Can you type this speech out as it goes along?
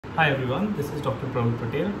Hi everyone, this is Dr. Pravul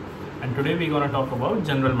Patel and today we're going to talk about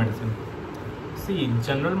general medicine. See,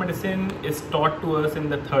 general medicine is taught to us in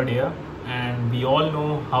the third year and we all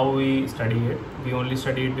know how we study it. We only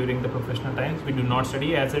study it during the professional times. We do not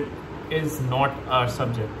study as it is not our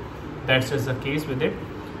subject. That's just the case with it.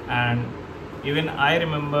 And even I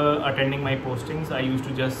remember attending my postings. I used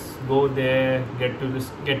to just go there, get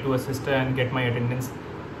to a sister and get my attendance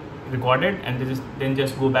recorded and then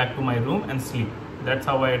just go back to my room and sleep. That's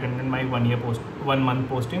how I attended my 1 month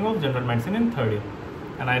posting of general medicine in third year,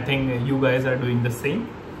 and I think you guys are doing the same.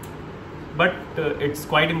 But it's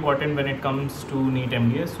quite important when it comes to Neet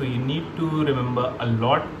MDS, so you need to remember a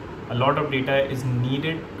lot of data is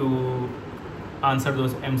needed to answer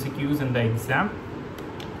those MCQs in the exam.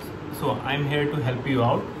 So I'm here to help you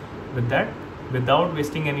out with that. Without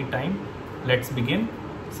wasting any time, let's begin.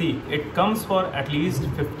 See, it comes for at least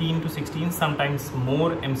 15 to 16, sometimes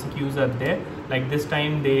more MCQs are there. Like this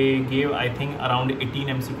time they gave, I think, around 18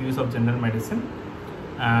 MCQs of general medicine,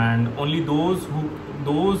 and only those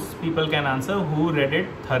people can answer who read it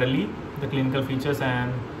thoroughly, the clinical features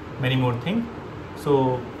and many more things.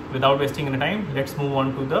 So without wasting any time, let's move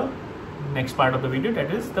on to the next part of the video, that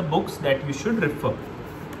is the books that you should refer.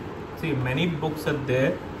 See, many books are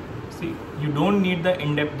there. See, you don't need the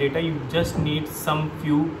in-depth data, you just need some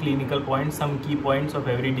few clinical points, some key points of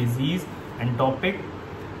every disease and topic.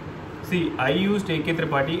 See, I used A.K.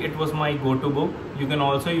 Tripathi, it was my go-to book. You can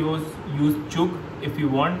also use Chug if you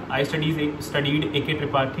want. I studied A.K.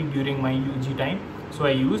 Tripathi during my UG time, so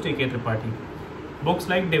I used A.K. Tripathi. Books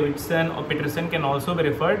like Davidson or Peterson can also be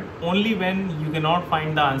referred only when you cannot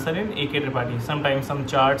find the answer in A.K. Tripathi. Sometimes some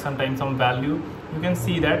chart, sometimes some value. You can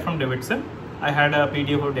see that from Davidson. I had a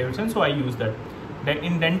PDF of Davidson, so I used that. Then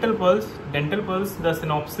in Dental Pulse, the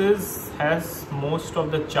synopsis has most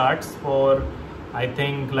of the charts for, I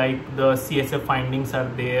think, like the CSF findings are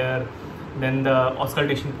there, then the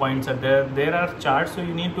auscultation points are there. There are charts, so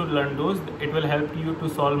you need to learn those. It will help you to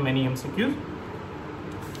solve many MCQs.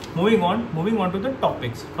 Moving on to the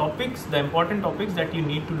topics, the important topics that you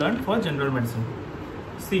need to learn for general medicine.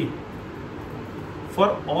 See,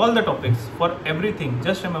 for all the topics, for everything,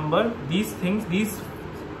 just remember these things, these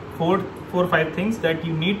four or five things that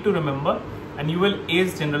you need to remember, and you will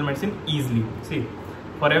ace general medicine easily. See,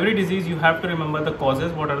 for every disease you have to remember the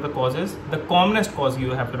causes. What are the causes? The commonest cause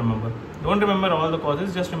you have to remember. Don't remember all the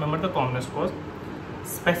causes, just remember the commonest cause.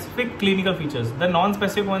 Specific clinical features. The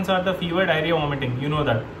non-specific ones are the fever, diarrhea, vomiting. You know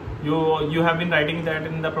that. You have been writing that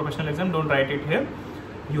in the professional exam. Don't write it here.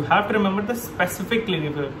 You have to remember the specific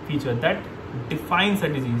clinical feature that defines a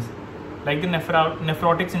disease, like the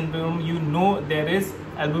nephrotic syndrome. You know there is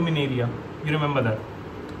albuminuria, you remember that.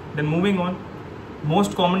 Then moving on,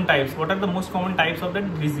 most common types. What are the most common types of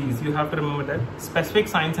that disease? You have to remember that. Specific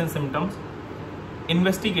signs and symptoms.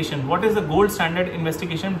 Investigation. What is the gold standard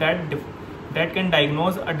investigation that can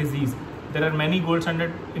diagnose a disease? There are many gold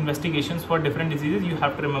standard investigations for different diseases. You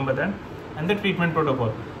have to remember that. And the treatment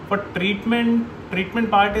protocol. For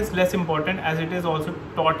treatment part is less important as it is also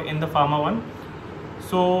taught in the pharma one.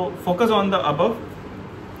 So focus on the above.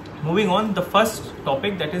 Moving on, the first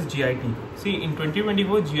topic, that is GIT. See, in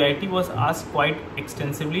 2024 GIT was asked quite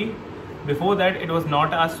extensively. Before that it was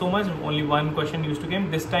not asked so much, only one question used to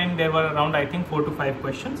come. This time there were around, I think, 4 to 5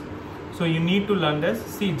 questions. So you need to learn this.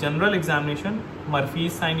 See, general examination,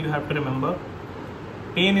 Murphy's sign you have to remember.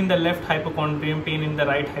 Pain in the left hypochondrium, pain in the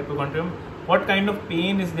right hypochondrium. What kind of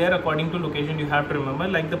pain is there according to location you have to remember.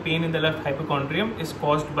 Like the pain in the left hypochondrium is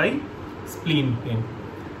caused by spleen pain.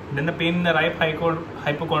 Then the pain in the right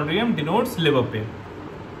hypochondrium denotes liver pain.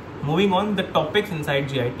 Moving on, the topics inside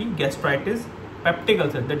GIT, gastritis, peptic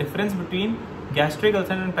ulcer. The difference between gastric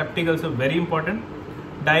ulcer and peptic ulcer, very important.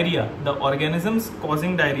 Diarrhea, the organisms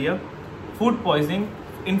causing diarrhea. Food poisoning.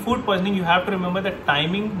 In food poisoning you have to remember the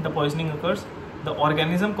timing the poisoning occurs, the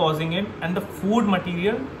organism causing it, and the food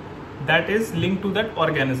material that is linked to that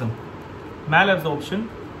organism. Malabsorption,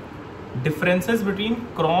 differences between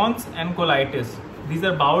Crohn's and colitis. These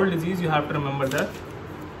are bowel disease, you have to remember that.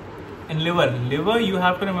 In liver you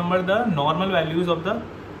have to remember the normal values of the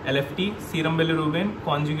LFT, serum bilirubin,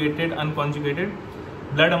 conjugated, unconjugated,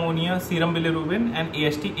 blood ammonia, serum bilirubin, and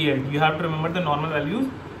AST, ALT. You have to remember the normal values.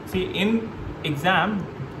 See, in exam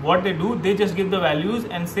what they do, they just give the values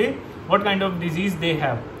and say what kind of disease they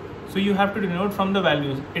have. So you have to denote from the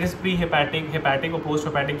values. It is pre-hepatic, hepatic or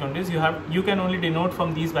post-hepatic jaundice. You can only denote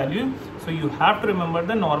from these values. So you have to remember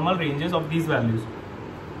the normal ranges of these values.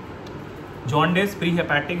 Jaundice,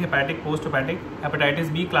 pre-hepatic, hepatic, post-hepatic.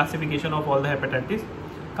 Hepatitis B, classification of all the hepatitis.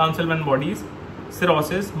 Councilman bodies.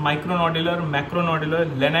 Cirrhosis, micronodular,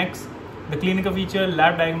 macronodular, Lennox, The clinical feature,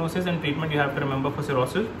 lab diagnosis and treatment you have to remember for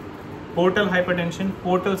cirrhosis. Portal hypertension,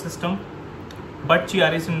 portal system,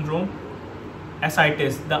 Budd-Chiari syndrome,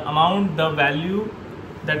 ascites, the value,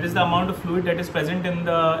 that is the amount of fluid that is present in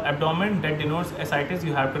the abdomen that denotes ascites,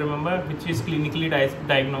 you have to remember, which is clinically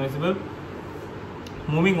diagnosable.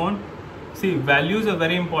 Moving on, see, values are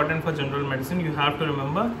very important for general medicine. You have to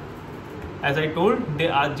remember, as I told,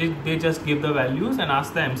 they just give the values and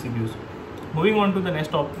ask the MCQs. Moving on to the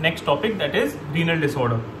next topic, that is renal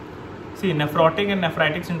disorder. See, nephrotic and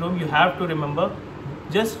nephritic syndrome, you have to remember,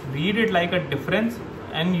 just read it like a difference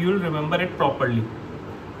and you'll remember it properly.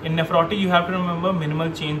 In nephrotic, you have to remember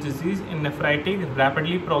minimal change disease. In nephritic,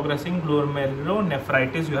 rapidly progressing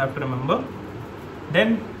glomerulonephritis, you have to remember.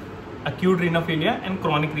 Then acute renal failure and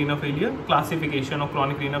chronic renal failure. Classification of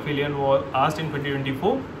chronic renal failure was asked in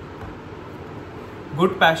 2024.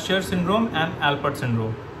 Good pasture syndrome and Alport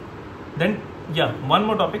syndrome. Then one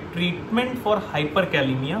more topic, treatment for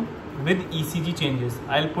hyperkalemia with ECG changes.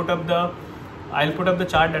 I'll put up the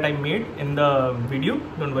chart that I made in the video,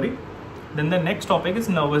 don't worry. Then the next topic is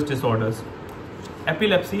nervous disorders.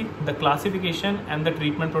 Epilepsy, the classification and the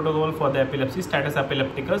treatment protocol for the epilepsy, status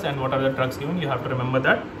epilepticus, and what are the drugs given, you have to remember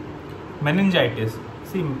that. Meningitis.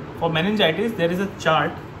 See, for meningitis, there is a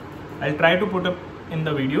chart. I'll try to put up in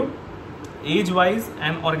the video. Age-wise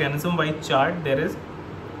and organism-wise chart, there is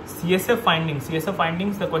CSF findings. CSF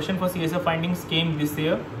findings, the question for CSF findings came this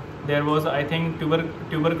year. There was, I think,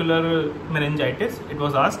 tubercular meningitis. It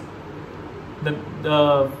was asked.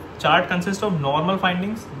 The chart consists of normal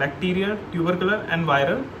findings, bacterial, tubercular, and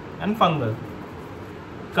viral, and fungal.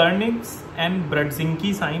 Kernicks and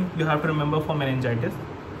Brudzinski sign, you have to remember for meningitis.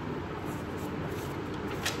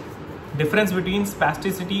 Difference between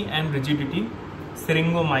spasticity and rigidity,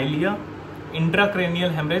 syringomyelia,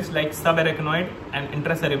 intracranial hemorrhage like subarachnoid and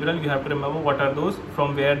intracerebral, you have to remember what are those,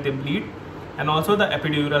 from where they bleed, and also the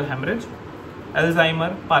epidural hemorrhage.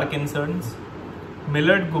 Alzheimer, Parkinson's,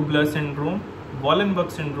 Millard-Gubler syndrome,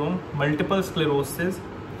 Wallenberg syndrome, multiple sclerosis,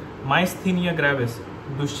 myasthenia gravis,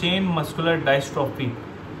 Duchenne muscular dystrophy.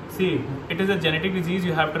 See, it is a genetic disease,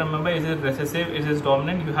 you have to remember, is it recessive, is it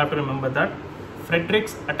dominant, you have to remember that.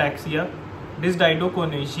 Friedreich's ataxia,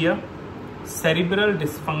 dysdiadochonesia, cerebral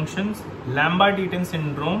dysfunctions, Lambert-Eaton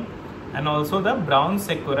syndrome, and also the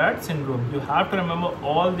Brown-Sequard syndrome. You have to remember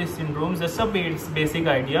all these syndromes, just a basic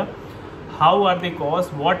idea. How are they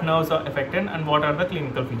caused, what nerves are affected, and what are the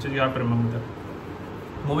clinical features, you have to remember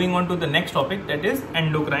that. Moving on to the next topic, that is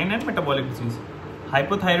endocrine and metabolic disease.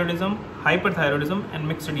 Hypothyroidism, hyperthyroidism, and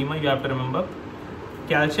mixed edema, you have to remember.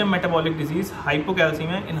 Calcium metabolic disease,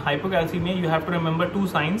 hypocalcemia. In hypocalcemia, you have to remember two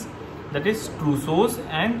signs, that is Trousseau's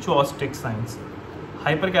and Chvostek's signs.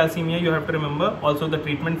 Hypercalcemia, you have to remember also the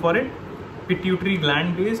treatment for it. Pituitary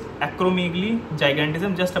gland based, acromegaly,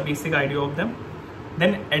 gigantism, just a basic idea of them.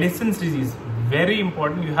 Then Addison's disease, very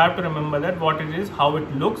important, you have to remember that, what it is, how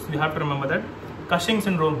it looks, you have to remember that. Cushing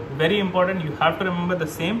syndrome, very important, you have to remember the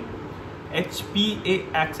same. HPA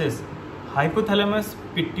axis, hypothalamus,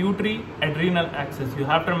 pituitary, adrenal axis, you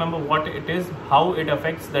have to remember what it is, how it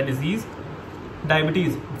affects the disease.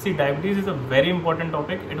 Diabetes, see, diabetes is a very important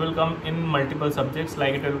topic. It will come in multiple subjects,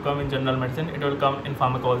 like it will come in general medicine, it will come in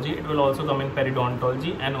pharmacology, it will also come in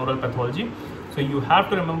periodontology and oral pathology. So you have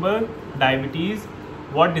to remember diabetes,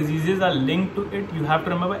 what diseases are linked to it. You have to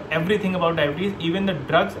remember everything about diabetes, even the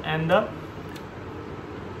drugs and the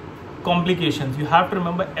complications. You have to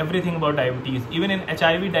remember everything about diabetes. Even in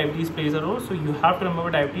HIV, diabetes plays a role, so you have to remember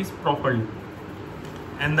diabetes properly.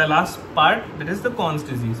 And the last part, that is the Crohn's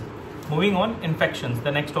disease. Moving on, infections.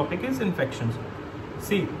 The next topic is infections.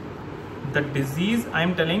 See, the disease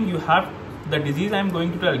I'm telling you have, the disease I'm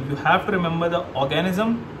going to tell, you have to remember the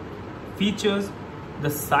organism, features, the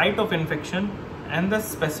site of infection, and the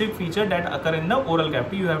specific feature that occur in the oral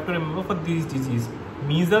cavity. You have to remember for these diseases: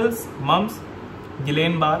 measles, mumps,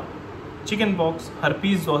 Guillain-Barré, chickenpox,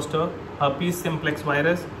 herpes zoster, herpes simplex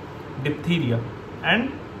virus, diphtheria,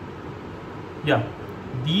 and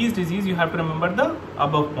these diseases you have to remember the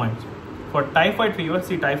above points. For typhoid fever,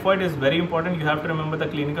 see, typhoid is very important, you have to remember the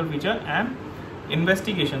clinical feature and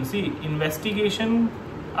investigation. See, investigation,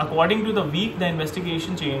 according to the week, the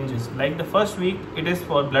investigation changes. Like the first week, it is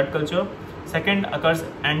for blood culture. Second occurs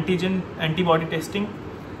antibody testing.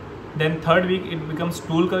 Then third week, it becomes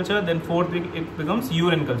stool culture. Then fourth week, it becomes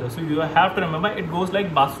urine culture. So you have to remember, it goes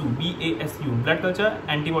like BASU, B-A-S-U, blood culture,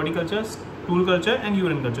 antibody culture, stool culture, and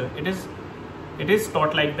urine culture. It is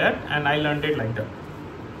taught like that, and I learned it like that.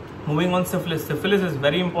 Moving on, syphilis. Syphilis is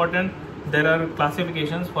very important. There are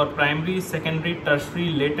classifications for primary, secondary,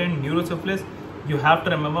 tertiary, latent, neurosyphilis. You have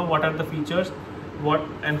to remember what are the features, what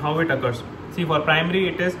and how it occurs. See, for primary,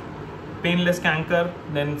 it is painless canker.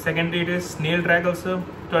 Then secondary it is snail drag ulcer.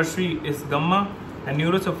 Tertiary is gumma, and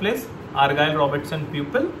neurosyphilis, Argyll-Robertson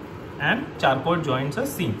pupil, and Charcot joints are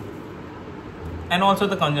seen. And also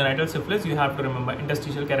the congenital syphilis, you have to remember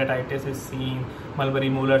interstitial keratitis is seen, mulberry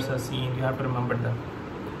molars are seen, you have to remember that.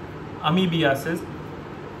 Amoebiasis,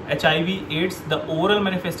 HIV AIDS, the oral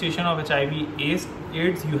manifestation of HIV AIDS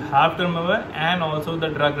you have to remember, and also the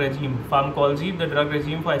drug regime, pharmacology, the drug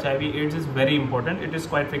regime for HIV AIDS is very important. It is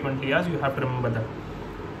quite frequently asked, you have to remember that.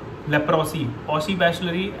 Leprosy,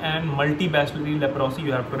 paucibacillary and multibacillary leprosy,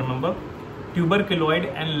 you have to remember.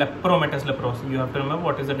 Tuberculoid and lepromatous leprosy, you have to remember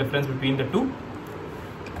what is the difference between the two.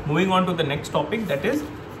 Moving on to the next topic, that is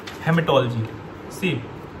hematology. See,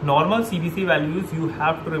 normal CBC values you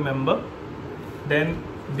have to remember. Then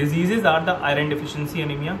diseases are the iron deficiency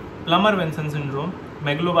anemia, Plummer-Vinson syndrome,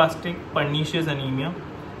 megaloblastic pernicious anemia,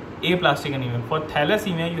 aplastic anemia. For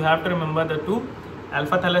thalassemia, you have to remember the two,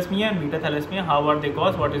 alpha thalassemia and beta thalassemia. How are they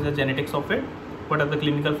caused? What is the genetics of it? What are the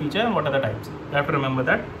clinical features and what are the types? You have to remember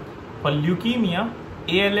that. For leukemia,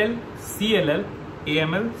 ALL, CLL,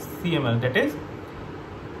 AML, CML.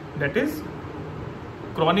 That is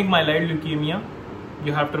chronic myeloid leukemia.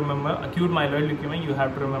 You have to remember acute myeloid leukemia. You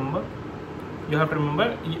have to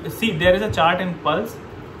remember. See, there is a chart in Pulse.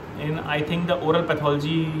 In I think the oral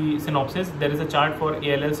pathology synopsis, there is a chart for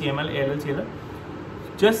ALL, CML, ALL, CLL.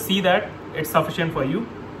 Just see that, it's sufficient for you.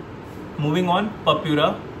 Moving on,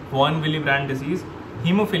 purpura, von Willebrand disease,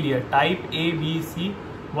 hemophilia, type A, B, C.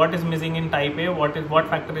 What is missing in type A? What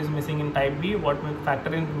factor is missing in type B? What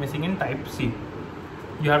factor is missing in type C?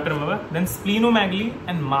 You have to remember. Then splenomegaly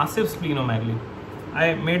and massive splenomegaly.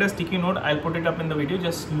 I made a sticky note. I'll put it up in the video.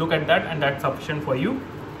 Just look at that, and that's sufficient for you.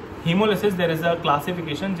 Hemolysis, there is a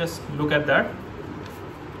classification. Just look at that.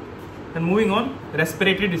 Then moving on,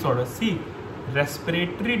 respiratory disorders. See,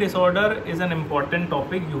 respiratory disorder is an important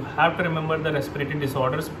topic. You have to remember the respiratory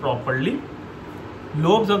disorders properly.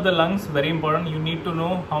 Lobes of the lungs, very important. You need to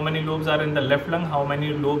know how many lobes are in the left lung, how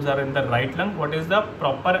many lobes are in the right lung, what is the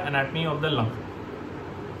proper anatomy of the lung.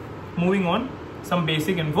 Moving on, some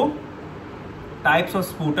basic info. Types of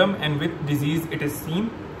sputum and which disease it is seen.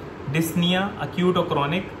 Dyspnea, acute or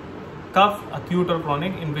chronic. Cough, acute or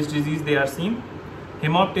chronic, in which disease they are seen.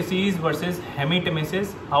 Hemoptyses versus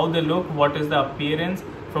hemitemesis, how they look, what is the appearance,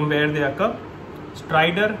 from where they occur.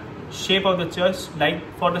 Stridor, shape of the chest, like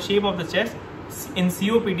for the shape of the chest, in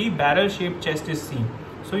COPD, barrel shaped chest is seen.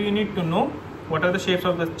 So you need to know what are the shapes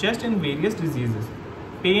of the chest in various diseases.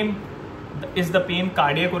 Pain, is the pain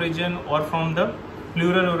cardiac origin or from the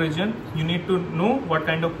pleural origin? You need to know what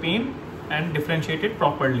kind of pain and differentiate it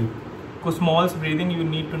properly. Kussmaul's breathing, you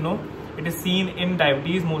need to know. It is seen in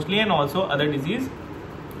diabetes mostly and also other disease.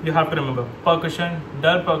 You have to remember. Percussion,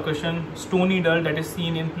 dull percussion, stony dull, that is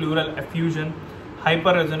seen in pleural effusion.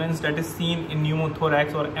 Hyperresonance, that is seen in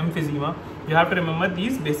pneumothorax or emphysema. You have to remember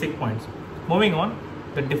these basic points. Moving on,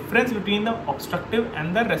 the difference between the obstructive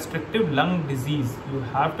and the restrictive lung disease. You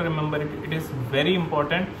have to remember it. It is very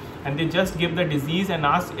important, and they just give the disease and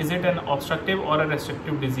ask, is it an obstructive or a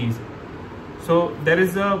restrictive disease? So there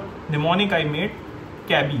is a mnemonic I made,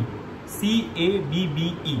 CABBE,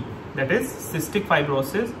 C-A-B-B-E, that is cystic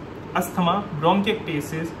fibrosis, asthma,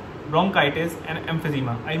 bronchiectasis, bronchitis and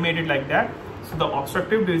emphysema. I made it like that. So the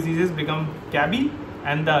obstructive diseases become CABBE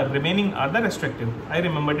and the remaining are the restrictive. I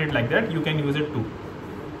remembered it like that. You can use it too.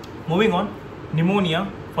 Moving on,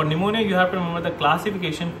 pneumonia. For pneumonia, you have to remember the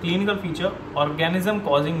classification, clinical feature, organism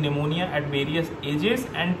causing pneumonia at various ages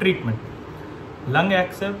and treatment. Lung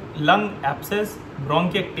abscess,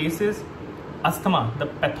 bronchiectasis, asthma, the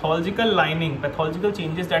pathological lining, pathological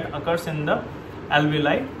changes that occurs in the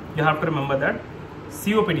alveoli. You have to remember that.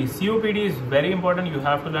 COPD. COPD is very important. You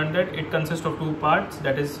have to learn that. It consists of two parts,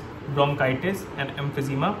 that is bronchitis and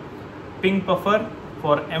emphysema. Pink puffer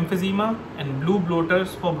for emphysema and blue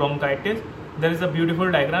bloaters for bronchitis. There is a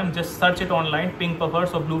beautiful diagram. Just search it online, pink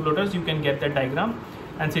puffers or blue bloaters. You can get that diagram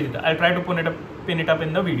and see it. I'll try to pin it up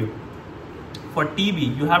in the video. For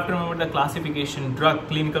TB, you have to remember the classification, drug,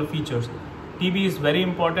 clinical features. TB is very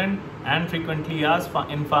important and frequently asked.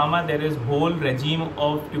 In pharma, there is whole regime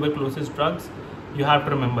of tuberculosis drugs. You have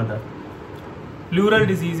to remember that. Pleural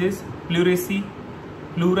diseases, pleurisy,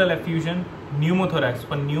 pleural effusion, pneumothorax.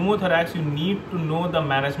 For pneumothorax, you need to know the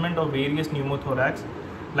management of various pneumothorax.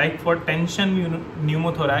 Like for tension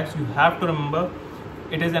pneumothorax, you have to remember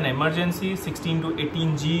it is an emergency. 16 to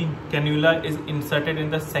 18 G cannula is inserted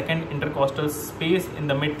in the second intercostal space in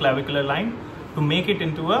the mid-clavicular line to make it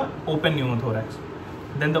into a open pneumothorax.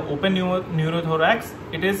 Then the open pneumothorax,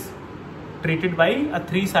 it is treated by a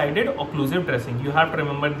three-sided occlusive dressing. You have to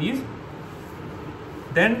remember these.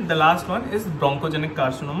 Then the last one is bronchogenic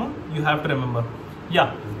carcinoma. You have to remember.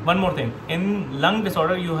 Yeah, one more thing. In lung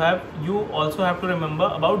disorder, you also have to remember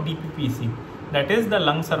about DPPC. That is the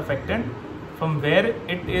lung surfactant, from where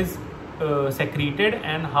it is secreted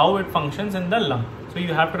and how it functions in the lung. So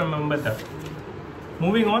you have to remember that.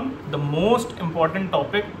 Moving on, the most important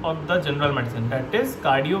topic of the general medicine, that is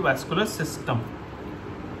cardiovascular system.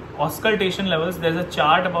 Auscultation levels. There is a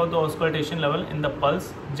chart about the auscultation level in the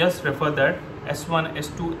pulse. Just refer that. S1,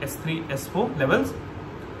 S2, S3, S4 levels.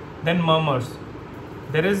 Then murmurs.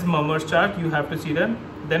 There is murmurs chart. You have to see them.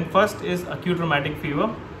 Then first is acute rheumatic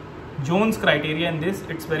fever. Jones criteria in this,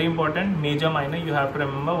 it's very important. Major, minor, you have to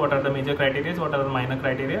remember what are the major criteria, what are the minor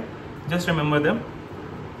criteria. Just remember them.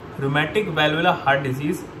 Rheumatic valvular heart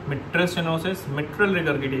disease, mitral stenosis, mitral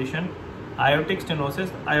regurgitation, aortic stenosis,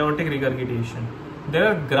 aortic regurgitation. There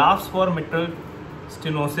are graphs for mitral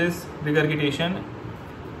stenosis regurgitation,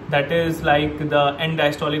 that is like the end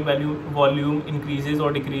diastolic volume increases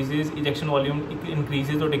or decreases, ejection volume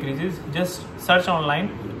increases or decreases. Just search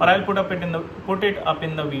online, or I'll put it up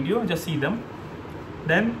in the video. Just see them.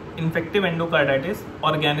 Then infective endocarditis,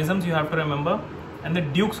 organisms you have to remember, and the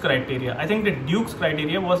Duke's criteria. I think the Duke's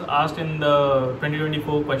criteria was asked in the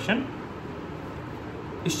 2024 question.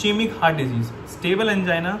 Ischemic heart disease, stable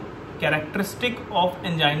angina, characteristic of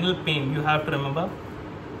anginal pain, you have to remember.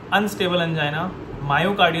 Unstable angina,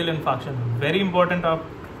 myocardial infarction, very important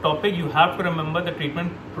topic. You have to remember the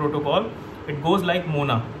treatment protocol. It goes like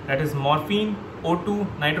MONA, that is morphine,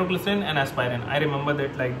 O2, nitroglycerin and aspirin. I remember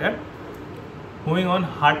that like that. Moving on,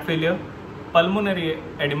 heart failure, pulmonary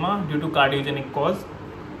edema due to cardiogenic cause.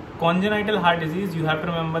 Congenital heart disease, you have to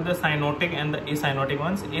remember the cyanotic and the acyanotic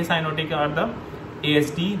ones. Acyanotic are the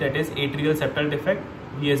ASD, that is atrial septal defect,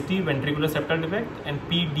 VSD, ventricular septal defect, and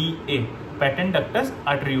PDA, patent ductus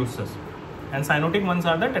arteriosus. And cyanotic ones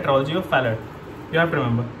are the tetralogy of Fallot. You have to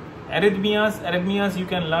remember. Arrhythmias you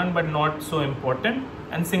can learn, but not so important.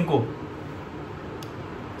 And syncope.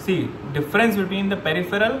 See, difference between the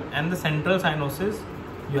peripheral and the central cyanosis,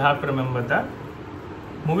 you have to remember that.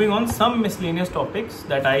 Moving on, some miscellaneous topics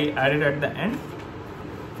that I added at the end.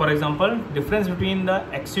 For example, difference between the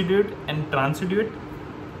exudate and transudate.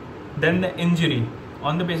 Then the injury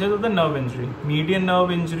on the basis of the nerve injury, median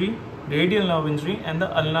nerve injury, radial nerve injury, and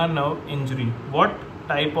the ulnar nerve injury. What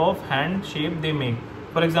type of hand shape they make.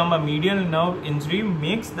 For example, medial nerve injury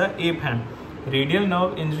makes the ape hand, radial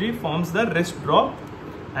nerve injury forms the wrist drop,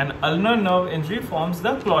 and ulnar nerve injury forms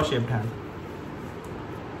the claw shaped hand.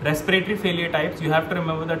 Respiratory failure types, you have to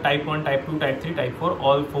remember the type 1, type 2, type 3, type 4,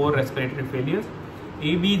 all 4 respiratory failures.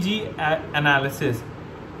 ABG analysis,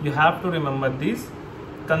 you have to remember these.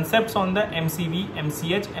 Concepts on the MCV,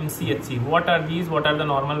 MCH, MCHC. What are these? What are the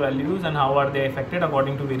normal values and how are they affected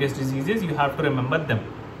according to various diseases? You have to remember them.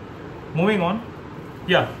 Moving on.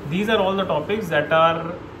 Yeah, these are all the topics that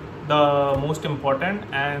are the most important,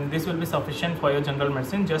 and this will be sufficient for your general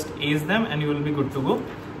medicine. Just ace them and you will be good to go.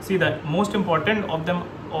 See, the most important of them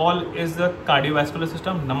all is the cardiovascular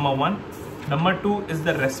system, number 1. Number 2 is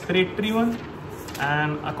the respiratory one,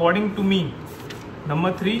 and according to me,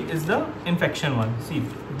 number 3 is the infection one. See,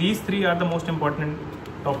 these 3 are the most important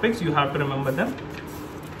topics. You have to remember them.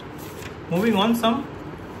 Moving on,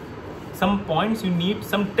 some points you need,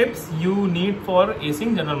 some tips you need for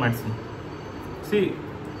acing general medicine. See,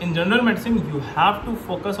 in general medicine, you have to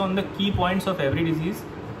focus on the key points of every disease.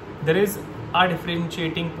 There is a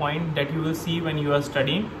differentiating point that you will see when you are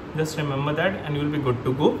studying. Just remember that and you will be good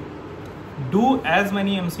to go. Do as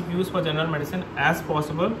many MCQs for general medicine as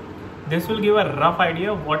possible. This will give a rough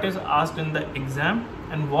idea of what is asked in the exam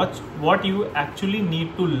and what you actually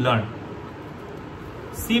need to learn.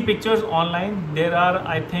 See pictures online. There are,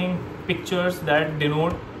 I think, pictures that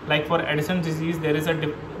denote, like for Addison's disease, there is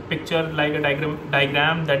a picture like a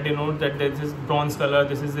diagram that denotes that this is bronze color,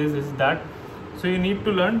 this is this, this is that. So you need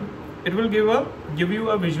to learn. It will give you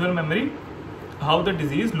a visual memory how the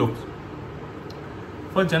disease looks.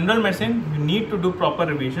 For general medicine, you need to do proper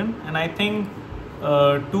revision, and I think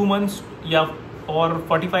 2 months, yeah, or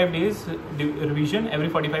 45 days revision every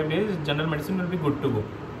 45 days, general medicine will be good to go.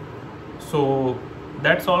 So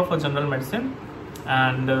that's all for general medicine,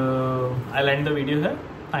 and I'll end the video here.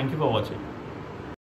 Thank you for watching.